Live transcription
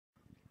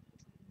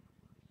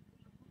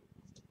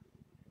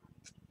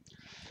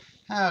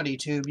Howdy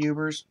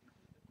TubeUbers.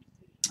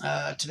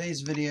 Today's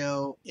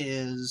video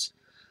is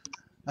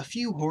a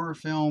few horror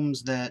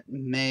films that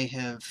may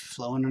have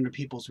flown under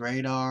people's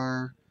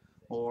radar,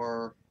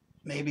 or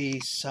maybe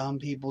some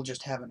people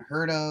just haven't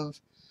heard of,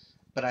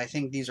 but I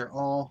think these are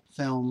all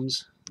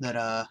films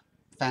that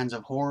fans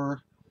of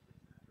horror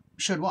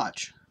should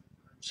watch.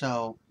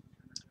 So,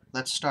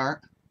 let's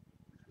start.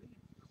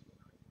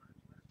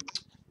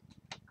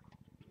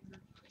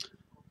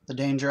 The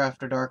Danger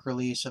After Dark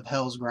release of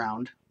Hell's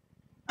Ground.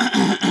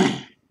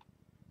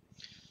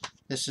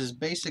 This is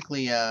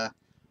basically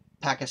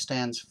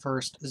Pakistan's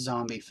first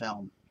zombie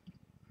film.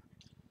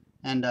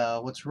 And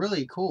what's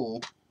really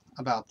cool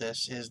about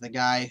this is the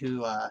guy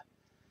who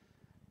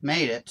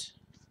made it,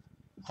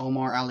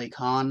 Omar Ali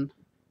Khan,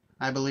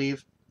 I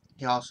believe.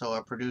 He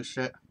also produced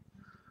it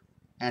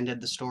and did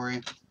the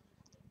story.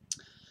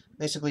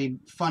 Basically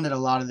funded a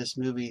lot of this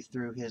movie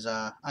through his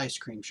ice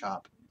cream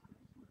shop.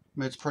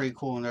 It's pretty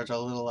cool, and there's a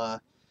little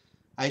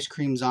Ice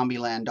Cream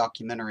Zombieland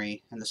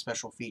documentary in the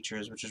special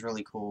features, which is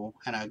really cool,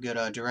 and a good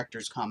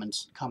director's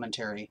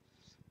commentary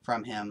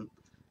from him.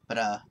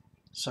 But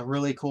it's a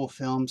really cool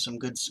film, some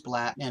good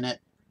splat in it,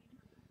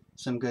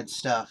 some good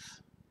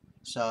stuff.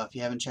 So if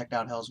you haven't checked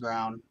out Hell's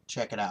Ground,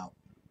 check it out.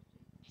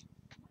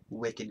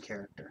 Wicked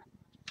character.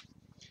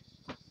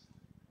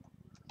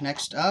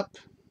 Next up,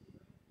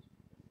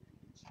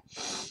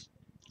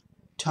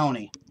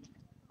 Tony.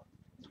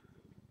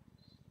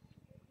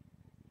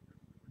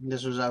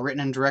 This was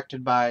written and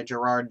directed by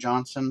Gerard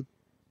Johnson.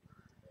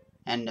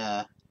 And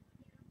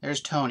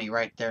there's Tony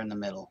right there in the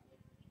middle.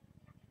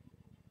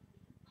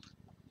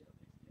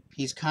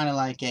 He's kind of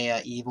like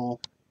an evil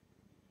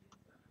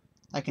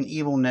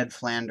Ned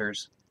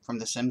Flanders from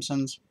The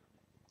Simpsons.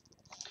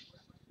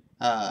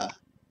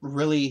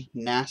 Really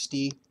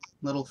nasty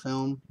little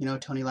film. You know,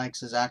 Tony likes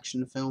his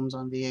action films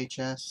on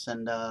VHS,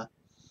 and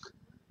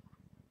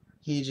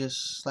he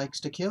just likes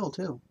to kill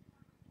too.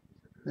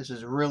 This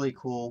is really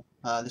cool.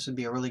 This would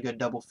be a really good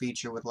double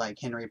feature with like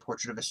Henry,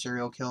 Portrait of a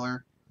Serial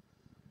Killer.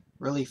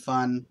 Really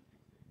fun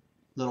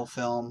little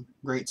film.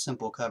 Great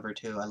simple cover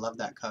too. I love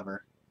that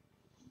cover.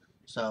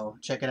 So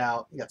check it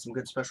out. You got some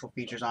good special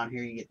features on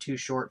here. You get 2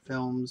 short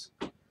films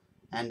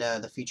and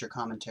the feature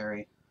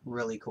commentary.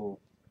 Really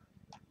cool.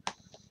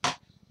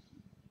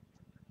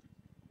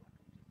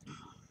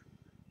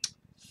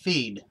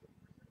 Feed.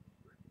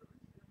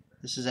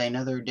 This is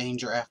another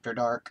Danger After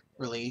Dark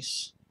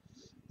release.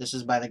 This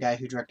is by the guy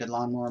who directed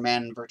Lawnmower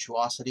Man and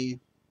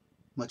Virtuosity.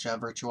 Which,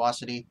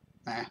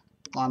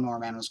 Lawnmower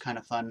Man was kind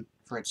of fun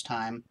for its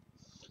time.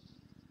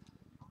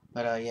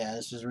 But yeah,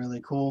 this is really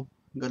cool.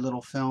 Good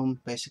little film,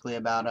 basically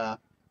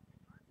about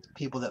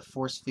people that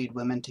force feed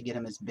women to get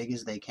them as big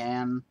as they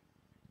can.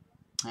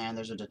 And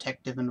there's a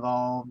detective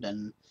involved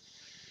and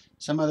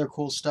some other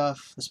cool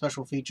stuff. The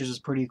special features is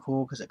pretty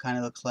cool because it kind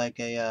of looks like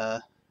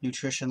a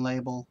nutrition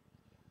label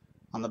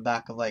on the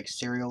back of like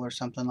cereal or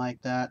something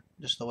like that,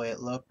 just the way it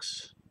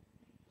looks.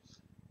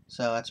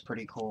 So that's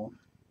pretty cool.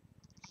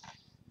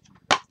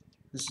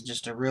 This is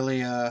just a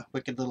really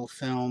wicked little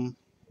film.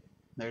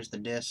 There's the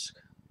disc.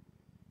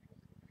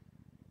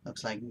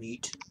 Looks like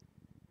meat.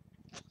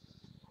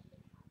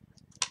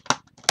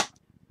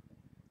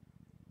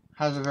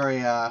 Has a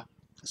very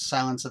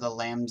Silence of the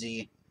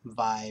Lambsy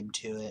vibe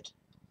to it.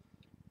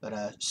 But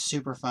a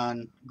super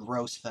fun,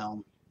 gross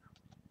film.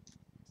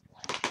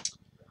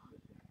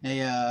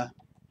 A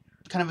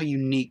kind of a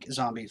unique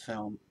zombie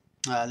film.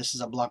 This is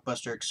a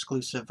Blockbuster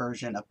exclusive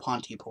version of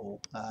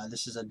Pontypool.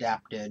 This is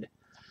adapted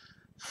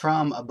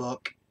from a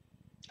book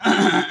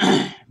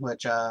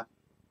which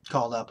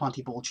called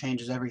Pontypool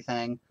Changes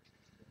Everything,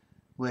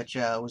 which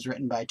was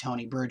written by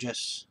Tony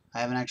Burgess. I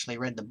haven't actually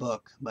read the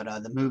book, but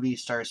the movie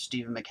stars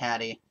Stephen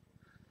McHattie,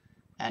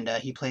 and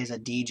he plays a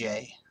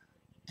DJ.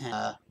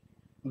 And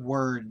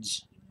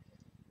words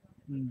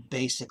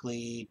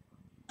basically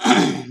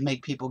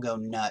make people go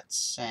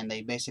nuts, and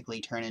they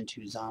basically turn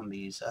into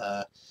zombies.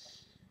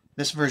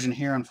 This version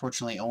here,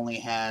 unfortunately, only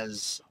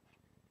has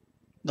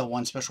the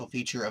one special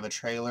feature of a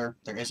trailer.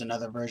 There is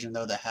another version,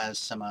 though, that has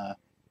some, I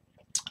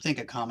think,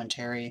 a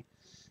commentary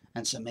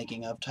and some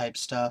making of type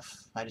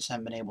stuff. I just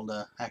haven't been able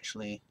to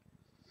actually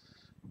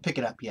pick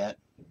it up yet,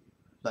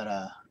 but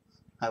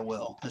I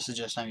will. This is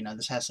just,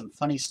 this has some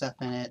funny stuff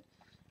in it.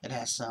 It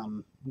has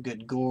some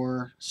good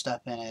gore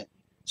stuff in it.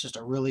 It's just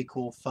a really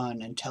cool,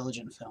 fun,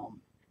 intelligent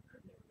film.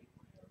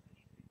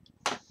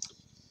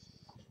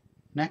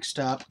 Next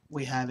up,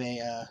 we have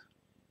a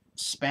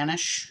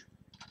Spanish,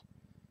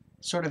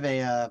 sort of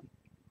a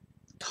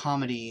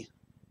comedy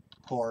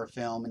horror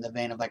film in the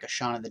vein of like a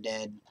Shaun of the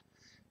Dead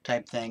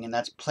type thing, and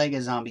that's Plague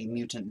of Zombie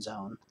Mutant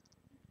Zone.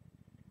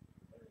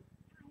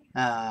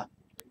 Now,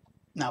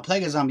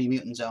 Plague of Zombie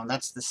Mutant Zone,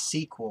 that's the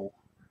sequel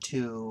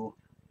to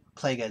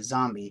Plague of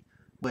Zombie,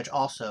 which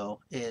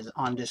also is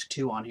on disc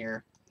 2 on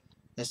here.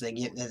 They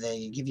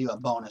give you a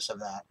bonus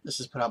of that. This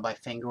is put out by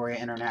Fangoria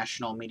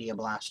International Media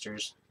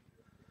Blasters.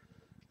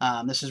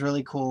 This is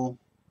really cool.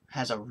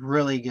 Has a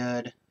really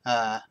good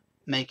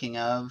making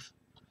of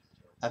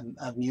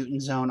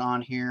Mutant Zone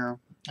on here.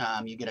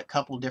 You get a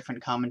couple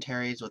different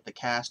commentaries with the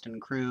cast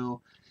and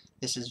crew.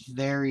 This is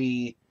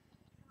very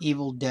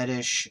Evil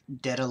Deadish,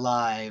 Dead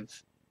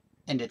Alive,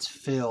 and its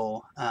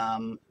fill.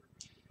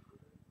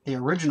 The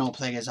original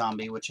Plague of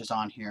Zombie, which is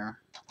on here,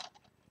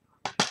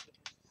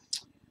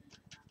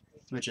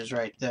 which is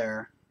right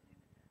there.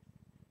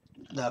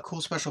 The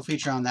cool special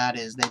feature on that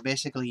is they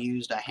basically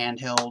used a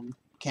handheld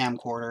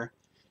camcorder,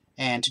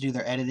 and to do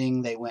their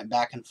editing, they went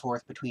back and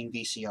forth between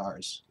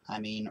VCRs. I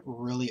mean,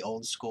 really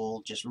old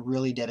school, just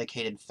really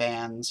dedicated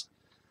fans.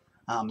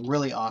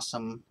 Really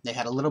awesome. They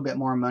had a little bit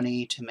more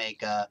money to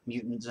make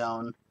Mutant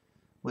Zone,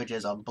 which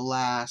is a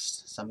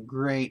blast. Some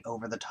great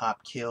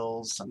over-the-top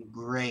kills, some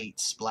great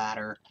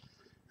splatter,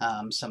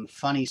 some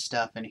funny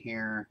stuff in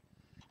here.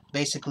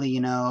 Basically,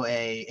 you know,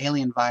 a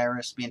alien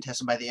virus being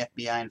tested by the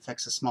FBI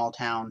infects a small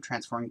town,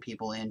 transforming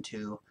people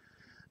into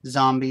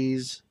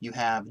zombies. You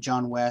have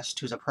John West,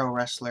 who's a pro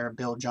wrestler,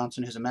 Bill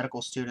Johnson, who's a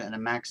medical student, and a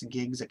Max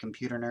Giggs, a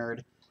computer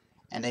nerd.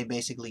 And they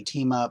basically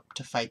team up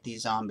to fight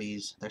these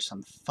zombies. There's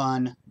some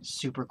fun,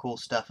 super cool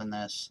stuff in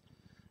this.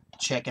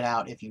 Check it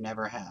out if you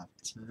never have.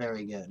 It's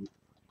very good.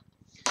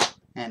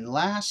 And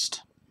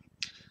last,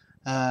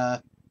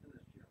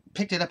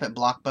 picked it up at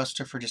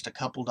Blockbuster for just a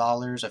couple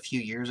dollars a few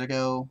years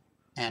ago.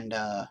 And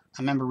I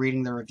remember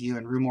reading the review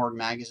in Rue Morgue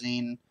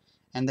magazine,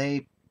 and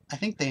I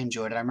think they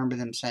enjoyed it. I remember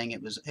them saying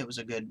it was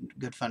a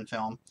good fun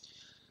film.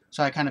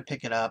 So I kind of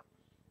picked it up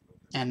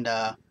and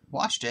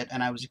watched it,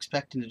 and I was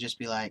expecting to just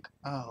be like,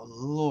 oh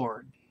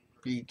Lord,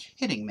 are you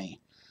kidding me?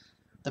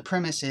 The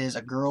premise is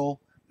a girl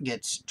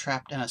gets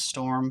trapped in a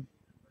storm,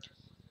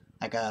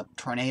 like a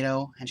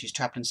tornado, and she's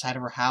trapped inside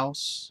of her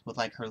house with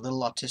like her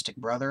little autistic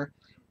brother,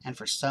 and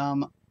for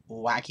some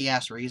wacky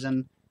ass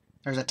reason,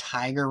 there's a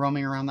tiger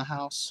roaming around the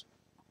house.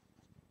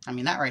 I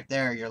mean, that right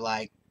there, you're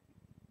like,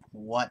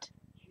 what?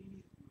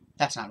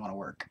 That's not going to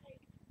work.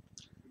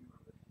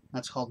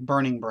 That's called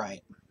Burning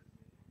Bright.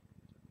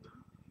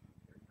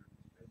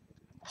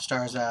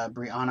 Stars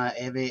Brianna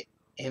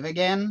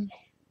Evigan.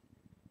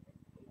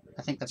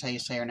 I think that's how you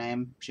say her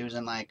name. She was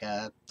in like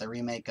the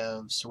remake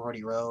of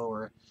Sorority Row,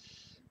 or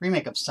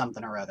remake of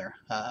something or other,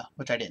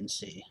 which I didn't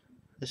see.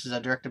 This is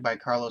directed by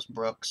Carlos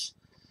Brooks.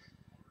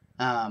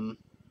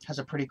 Has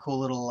a pretty cool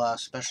little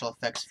special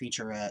effects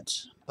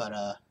featurette,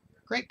 but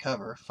great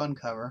cover, fun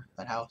cover.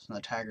 That house and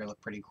the tiger look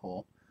pretty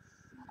cool.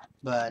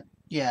 But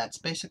yeah, it's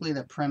basically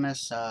the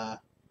premise.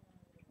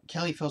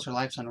 Kelly feels her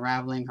life's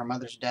unraveling. Her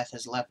mother's death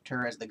has left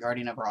her as the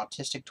guardian of her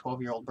autistic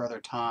 12-year-old brother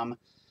Tom,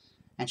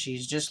 and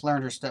she's just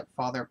learned her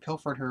stepfather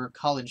pilfered her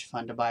college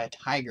fund to buy a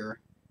tiger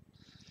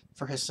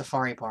for his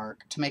safari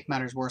park. To make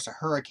matters worse, a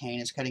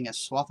hurricane is cutting a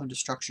swath of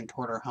destruction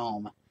toward her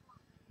home.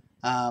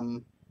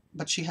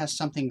 But she has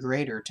something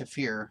greater to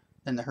fear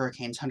than the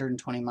hurricane's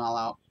 120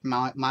 mile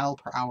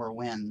per hour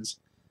winds.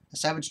 A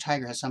savage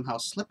tiger has somehow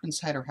slipped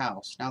inside her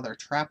house. Now they're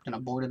trapped in a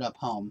boarded up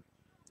home.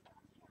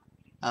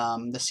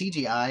 The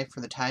CGI for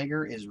the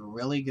tiger is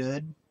really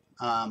good.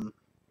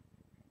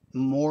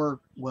 More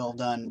well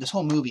done. This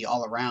whole movie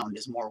all around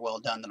is more well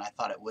done than I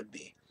thought it would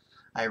be.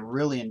 I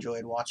really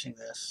enjoyed watching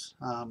this.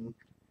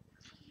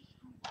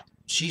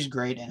 She's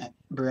great in it.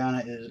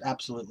 Brianna is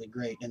absolutely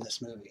great in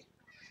this movie.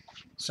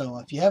 So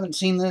if you haven't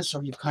seen this,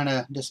 or you've kind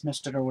of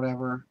dismissed it or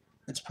whatever,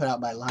 it's put out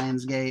by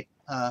Lionsgate.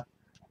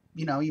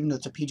 You know, even though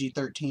it's a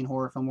PG-13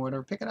 horror film or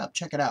whatever, pick it up,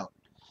 check it out.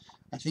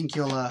 I think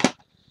you'll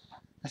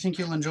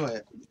enjoy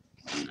it.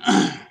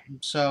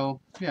 So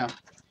yeah,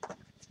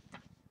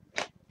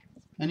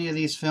 any of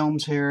these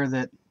films here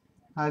that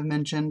I've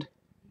mentioned,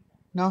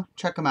 no,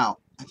 check them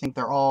out. I think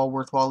they're all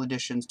worthwhile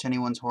additions to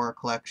anyone's horror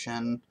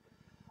collection.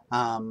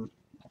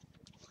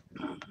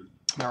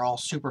 They're all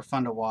super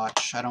fun to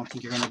watch. I don't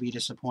think you're going to be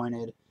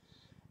disappointed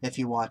if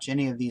you watch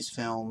any of these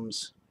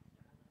films.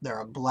 They're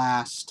a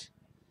blast.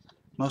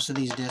 Most of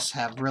these discs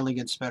have really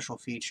good special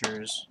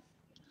features.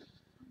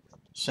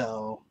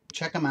 So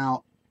check them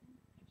out.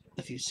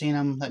 If you've seen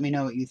them, let me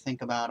know what you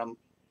think about them.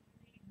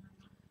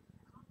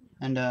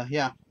 And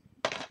yeah,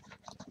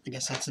 I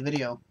guess that's the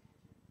video.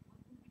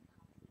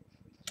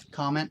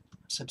 Comment,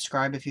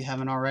 subscribe if you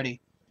haven't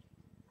already.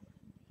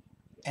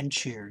 And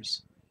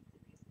cheers.